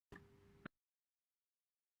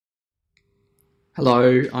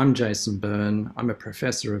Hello, I'm Jason Byrne. I'm a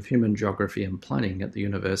Professor of Human Geography and Planning at the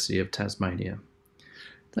University of Tasmania.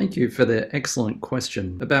 Thank you for the excellent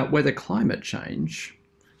question about whether climate change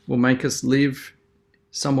will make us live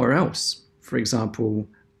somewhere else, for example,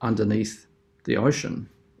 underneath the ocean,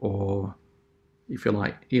 or if you're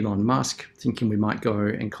like Elon Musk, thinking we might go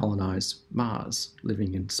and colonize Mars,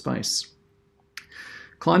 living in space.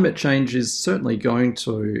 Climate change is certainly going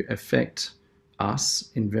to affect us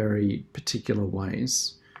in very particular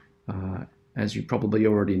ways. As you probably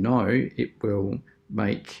already know, it will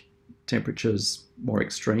make temperatures more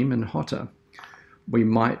extreme and hotter. We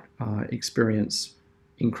might experience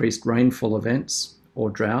increased rainfall events or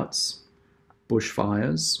droughts,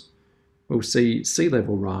 bushfires. We'll see sea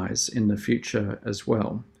level rise in the future as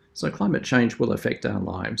well. So climate change will affect our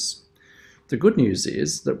lives. The good news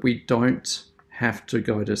is that we don't have to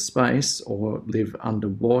go to space or live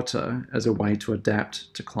underwater as a way to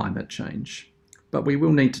adapt to climate change. But we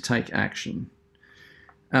will need to take action.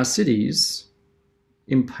 Our cities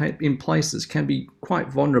in places can be quite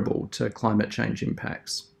vulnerable to climate change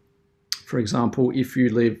impacts. For example, if you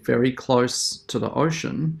live very close to the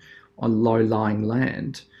ocean on low-lying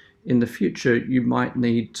land, in the future you might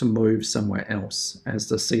need to move somewhere else as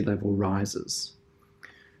the sea level rises.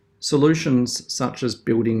 Solutions such as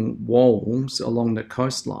building walls along the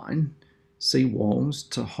coastline, sea walls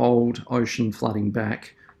to hold ocean flooding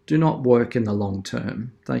back, do not work in the long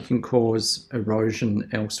term. They can cause erosion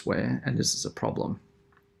elsewhere, and this is a problem.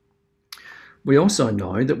 We also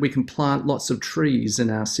know that we can plant lots of trees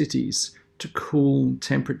in our cities to cool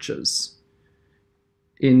temperatures.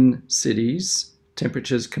 In cities,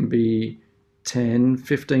 temperatures can be 10,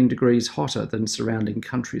 15 degrees hotter than surrounding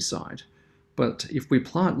countryside. But if we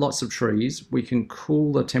plant lots of trees, we can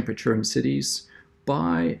cool the temperature in cities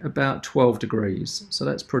by about 12 degrees. So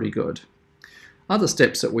that's pretty good. Other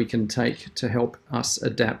steps that we can take to help us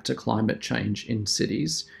adapt to climate change in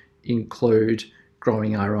cities include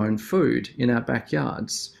growing our own food in our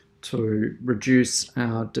backyards to reduce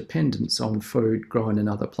our dependence on food grown in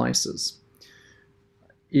other places.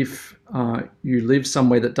 If you live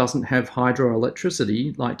somewhere that doesn't have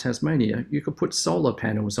hydroelectricity, like Tasmania, you could put solar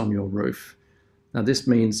panels on your roof. Now, this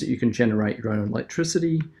means that you can generate your own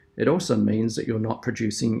electricity. It also means that you're not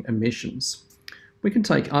producing emissions. We can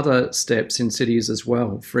take other steps in cities as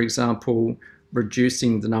well. For example,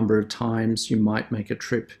 reducing the number of times you might make a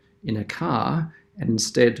trip in a car and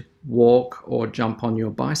instead walk or jump on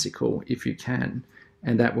your bicycle if you can.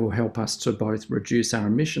 And that will help us to both reduce our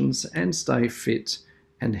emissions and stay fit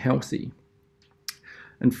and healthy.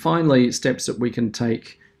 And finally, steps that we can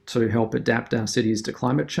take to help adapt our cities to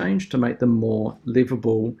climate change to make them more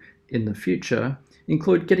livable in the future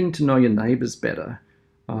include getting to know your neighbours better.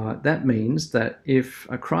 That means that if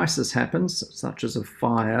a crisis happens, such as a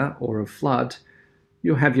fire or a flood,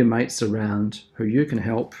 you'll have your mates around who you can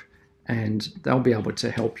help, and they'll be able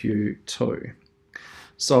to help you too.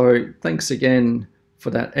 So thanks again for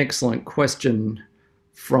that excellent question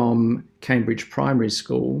from Cambridge Primary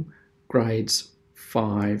School, grades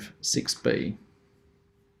 5, 6B.